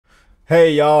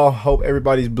Hey y'all, hope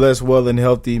everybody's blessed, well, and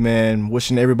healthy, man.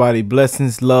 Wishing everybody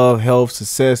blessings, love, health,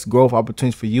 success, growth,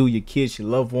 opportunities for you, your kids, your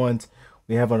loved ones.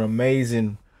 We have an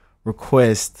amazing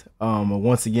request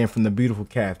once again from the beautiful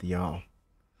Kathy, y'all.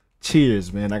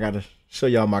 Cheers, man. I gotta show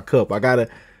y'all my cup.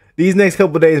 These next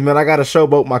couple of days, man, I gotta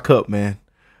showboat my cup, man.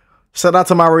 Shout out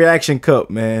to my reaction cup,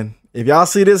 man. If y'all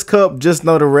see this cup, just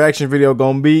know the reaction video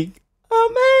gonna be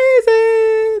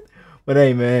amazing. But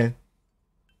hey, man.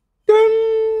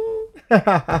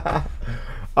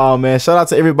 Oh man, shout out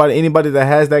to anybody that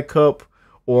has that cup,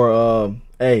 or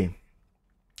hey,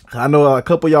 I know a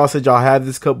couple of y'all said y'all have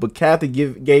this cup, but Kathy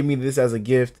gave me this as a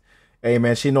gift. Hey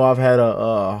man, she know I've had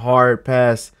a hard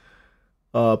past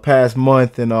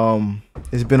month, and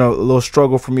it's been a little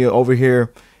struggle for me over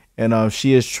here, and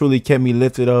she has truly kept me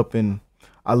lifted up, and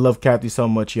I love Kathy so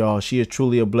much, y'all. She is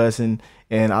truly a blessing,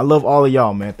 and I love all of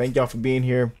y'all, man. Thank y'all for being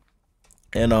here.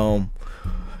 And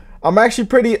I'm actually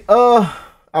pretty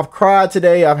I've cried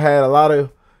today. I've had a lot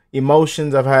of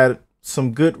emotions. I've had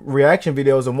some good reaction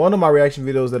videos, and one of my reaction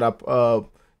videos that I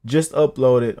just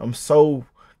uploaded, I'm so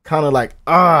kind of like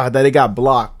that it got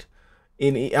blocked,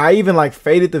 and I even like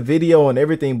faded the video and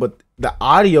everything, but the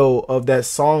audio of that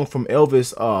song from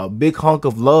Elvis, Big Hunk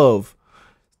of Love,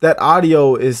 that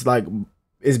audio is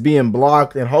being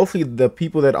blocked, and hopefully the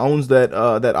people that owns that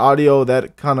audio,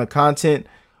 that kind of content,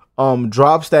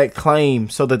 drops that claim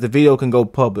so that the video can go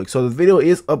public. So the video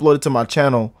is uploaded to my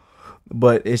channel,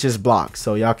 but it's just blocked,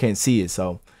 so y'all can't see it.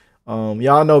 So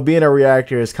y'all know being a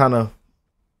reactor is kind of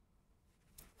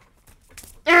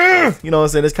you know what I'm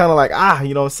saying, it's kind of like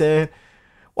you know what I'm saying,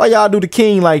 why y'all do the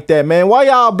king like that, man? Why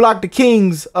y'all block the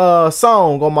king's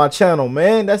song on my channel,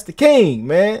 man? That's the king,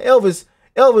 man. Elvis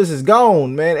is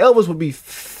gone, man. Elvis would be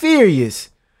furious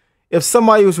if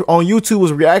somebody was on YouTube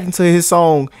was reacting to his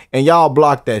song and y'all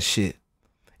blocked that shit.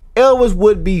 Elvis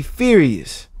would be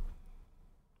furious.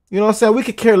 You know what I'm saying? We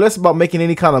could care less about making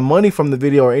any kind of money from the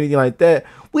video or anything like that.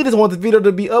 We just want the video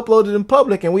to be uploaded in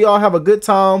public and we all have a good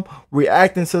time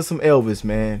reacting to some Elvis,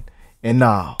 man. And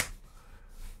nah,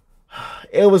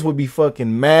 Elvis would be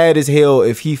fucking mad as hell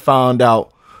if he found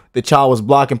out that y'all was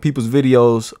blocking people's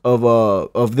videos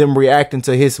of them reacting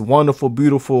to his wonderful,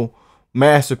 beautiful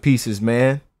masterpieces,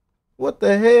 man. What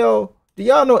the hell? Do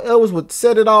y'all know Elvis would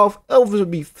set it off? Elvis would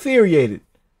be infuriated.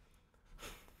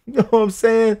 You know what I'm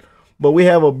saying? But we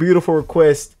have a beautiful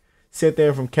request sent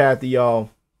there from Kathy,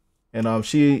 y'all. And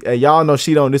y'all know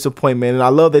she don't disappoint, man. And I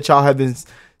love that y'all have been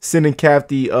sending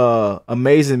Kathy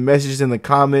amazing messages in the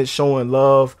comments, showing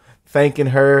love, thanking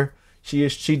her. She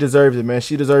deserves it, man.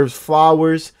 She deserves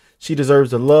flowers. She deserves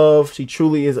the love. She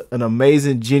truly is an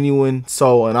amazing, genuine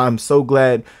soul. And I'm so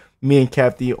glad me and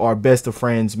Kathy are best of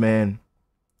friends, man.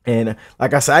 And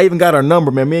like I said, I even got her number,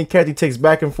 man. Me and Kathy text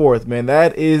back and forth, man.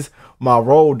 That is my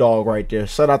road dog right there.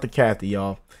 Shout out to Kathy,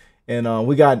 y'all. And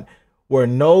we got Where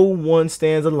No One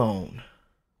Stands Alone.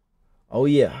 Oh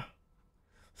yeah.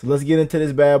 So let's get into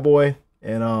this bad boy.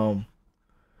 And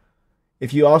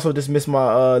if you also just missed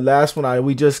my last one,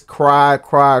 we just cried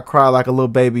like a little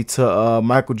baby to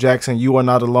Michael Jackson, You Are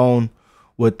Not Alone,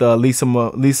 with Lisa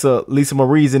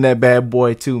Marie's in that bad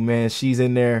boy too, man. She's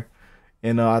in there.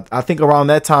 And I think around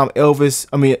that time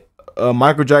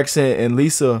Michael Jackson and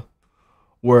Lisa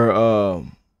were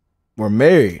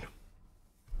married.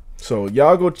 So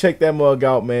y'all go check that mug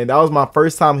out, man. That was my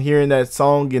first time hearing that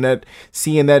song and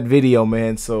seeing that video,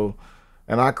 man. So,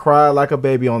 and I cried like a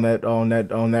baby on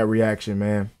that reaction,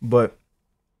 man. But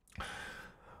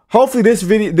hopefully this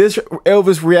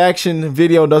Elvis reaction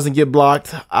video doesn't get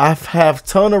blocked. I have a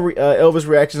ton of Elvis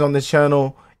reactions on this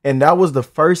channel, and that was the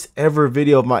first ever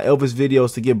video of my Elvis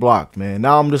videos to get blocked, man.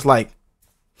 Now I'm just like,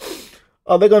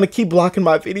 are they gonna keep blocking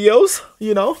my videos?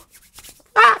 You know?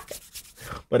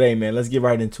 But hey, man, let's get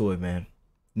right into it, man.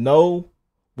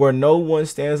 Where No One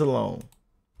Stands Alone.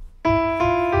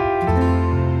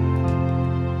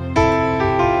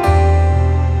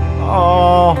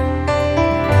 Oh.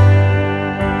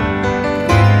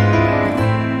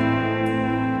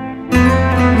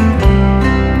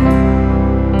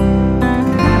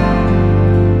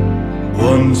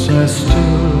 Once I stood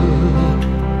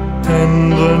in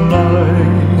the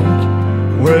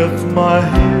night with my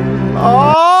head.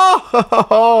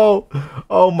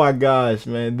 Oh my gosh,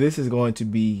 man. This is going to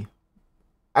be,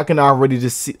 I can already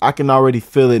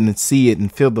feel it and see it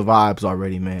and feel the vibes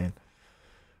already, man.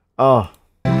 Oh.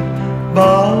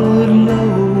 But low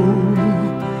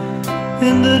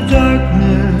in the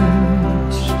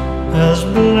darkness, as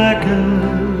black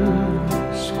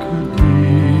as could be,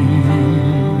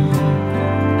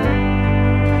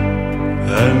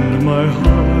 and my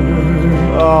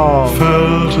heart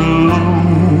felt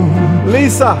alone,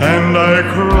 Lisa, and I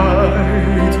cried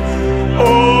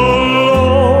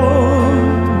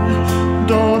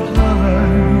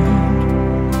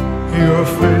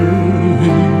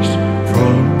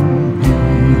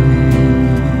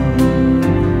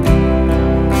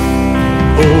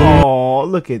Oh,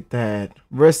 look at that.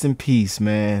 Rest in peace,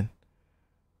 man.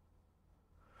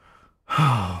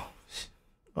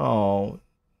 Oh,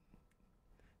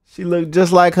 she looked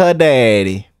just like her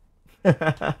daddy.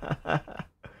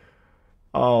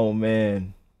 Oh,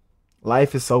 man.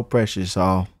 Life is so precious,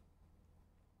 y'all.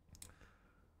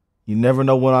 You never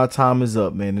know when our time is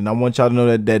up, man. And I want y'all to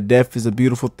know that death is a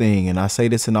beautiful thing. And I say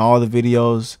this in all the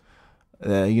videos.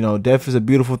 You know, death is a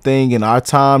beautiful thing. And our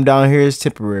time down here is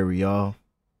temporary, y'all.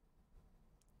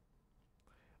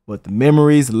 But the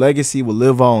memories, the legacy will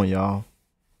live on, y'all.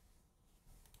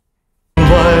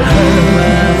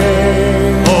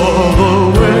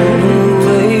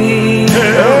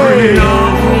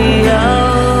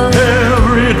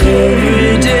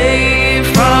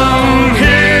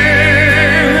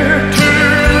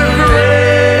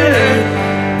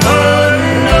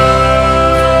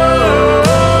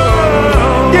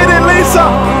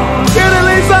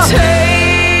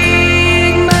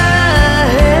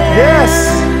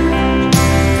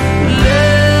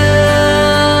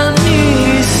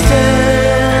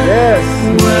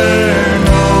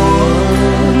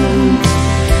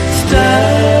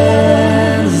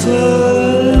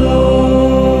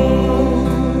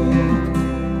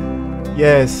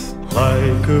 Yes.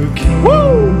 Like a king,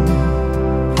 woo!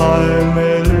 I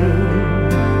may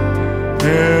live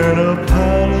in a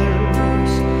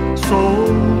palace so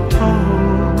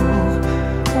tall,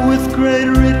 with great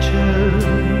riches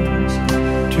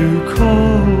to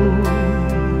call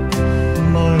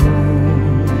my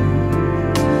own.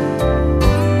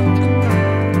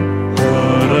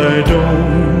 But I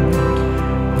don't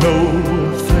know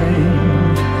a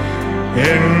thing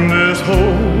in this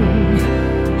whole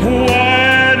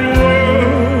wide world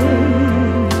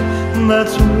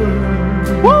that's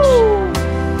worse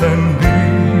than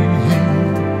being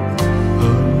alone.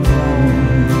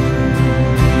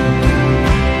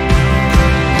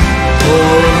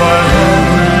 Hold my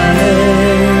hand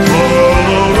all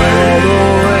the way,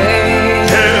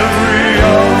 every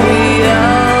hour,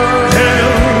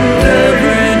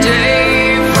 every day,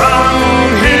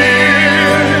 from here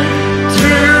to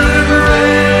the grave.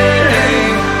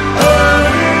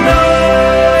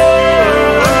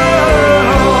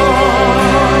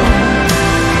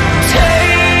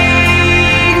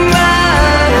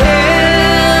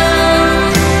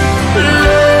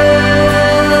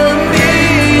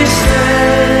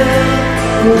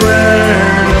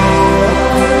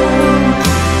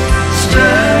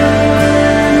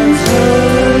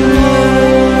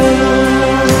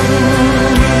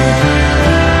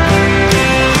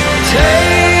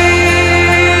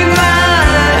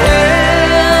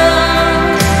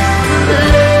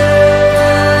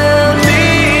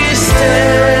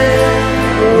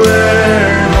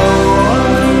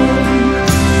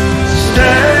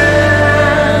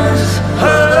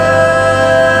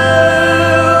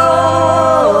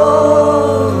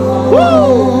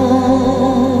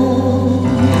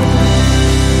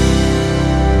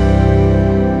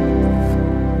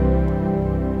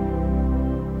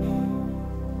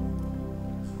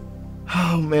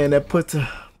 Oh man, that put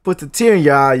the tear in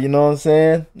your eye, you know what I'm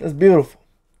saying? That's beautiful.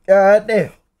 God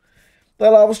damn.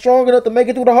 Thought I was strong enough to make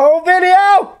it through the whole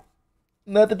video.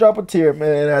 Not to drop a tear,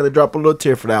 man. I had to drop a little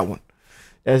tear for that one.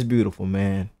 That's beautiful,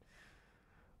 man.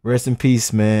 Rest in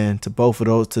peace, man, to both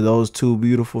of those two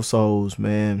beautiful souls,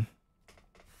 man.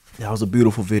 That was a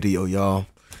beautiful video, y'all.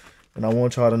 And I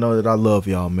want y'all to know that I love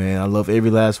y'all, man. I love every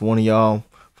last one of y'all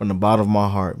from the bottom of my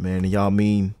heart, man. And y'all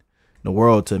mean the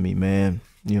world to me, man.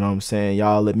 You know what I'm saying?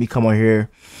 Y'all let me come on here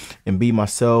and be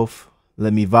myself.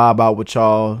 Let me vibe out with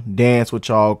y'all, dance with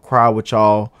y'all, cry with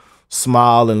y'all,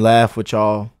 smile and laugh with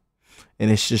y'all.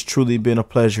 And it's just truly been a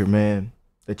pleasure, man,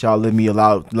 that y'all let me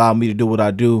allow me to do what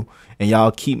I do. And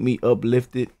y'all keep me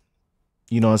uplifted,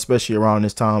 you know, especially around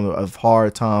this time of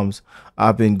hard times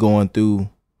I've been going through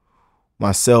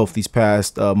myself these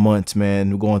past months,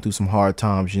 man. Going through some hard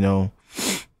times, you know,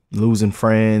 losing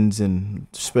friends and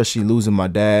especially losing my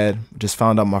dad. Just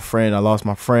found out I lost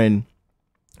my friend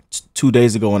 2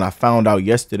 days ago, and I found out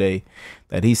yesterday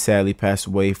that he sadly passed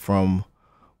away from,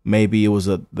 maybe it was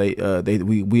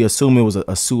we assume it was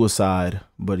a suicide,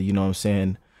 but you know what I'm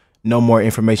saying, no more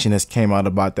information has came out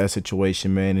about that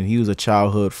situation, man. And he was a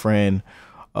childhood friend,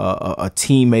 a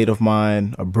teammate of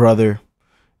mine, a brother,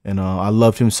 and I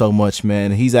loved him so much,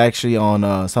 man. He's actually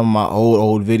on some of my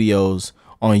old videos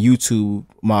on YouTube,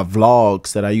 my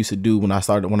vlogs that I used to do when I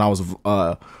was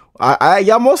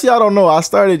y'all, most of y'all don't know, I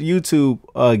started YouTube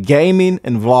gaming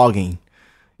and vlogging.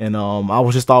 And I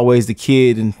was just always the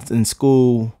kid in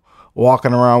school,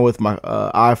 walking around with my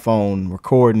iPhone,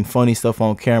 recording funny stuff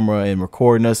on camera and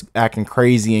recording us acting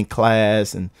crazy in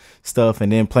class and stuff,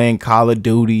 and then playing Call of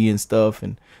Duty and stuff.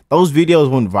 And those videos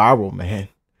went viral, man.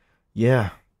 Yeah.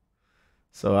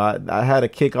 So I had a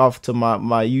kickoff to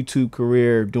my YouTube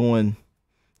career doing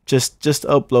just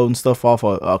uploading stuff off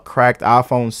a cracked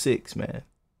iPhone 6, man.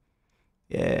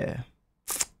 Yeah.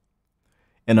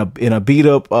 In a beat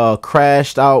up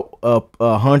crashed out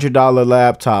 $100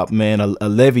 laptop, man, a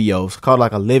Levio. It's called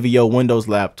like a Levio Windows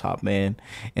laptop, man.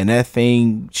 And that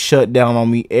thing shut down on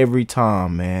me every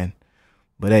time, man.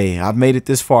 But hey, I've made it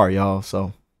this far, y'all.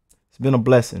 So it's been a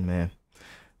blessing, man.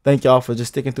 Thank y'all for just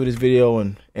sticking through this video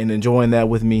and enjoying that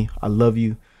with me. I love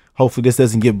you. Hopefully this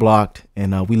doesn't get blocked.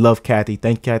 And we love Kathy.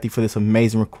 Thank Kathy for this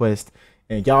amazing request.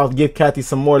 And y'all give Kathy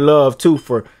some more love too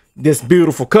for this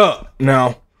beautiful cup.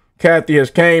 Now, Kathy has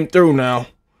came through now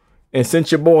and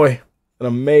sent your boy an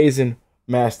amazing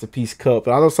masterpiece cup.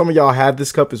 And I know some of y'all have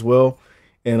this cup as well.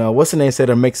 And what's the name said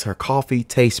it makes her coffee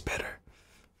taste better.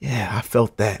 Yeah, I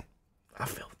felt that. I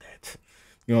felt that.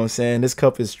 You know what I'm saying? This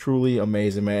cup is truly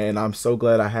amazing, man. And I'm so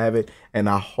glad I have it. And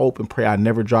I hope and pray I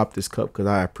never drop this cup because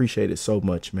I appreciate it so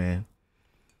much, man.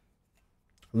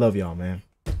 Love y'all, man.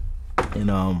 And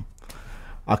I'll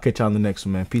catch y'all on the next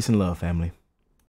one, man. Peace and love, family.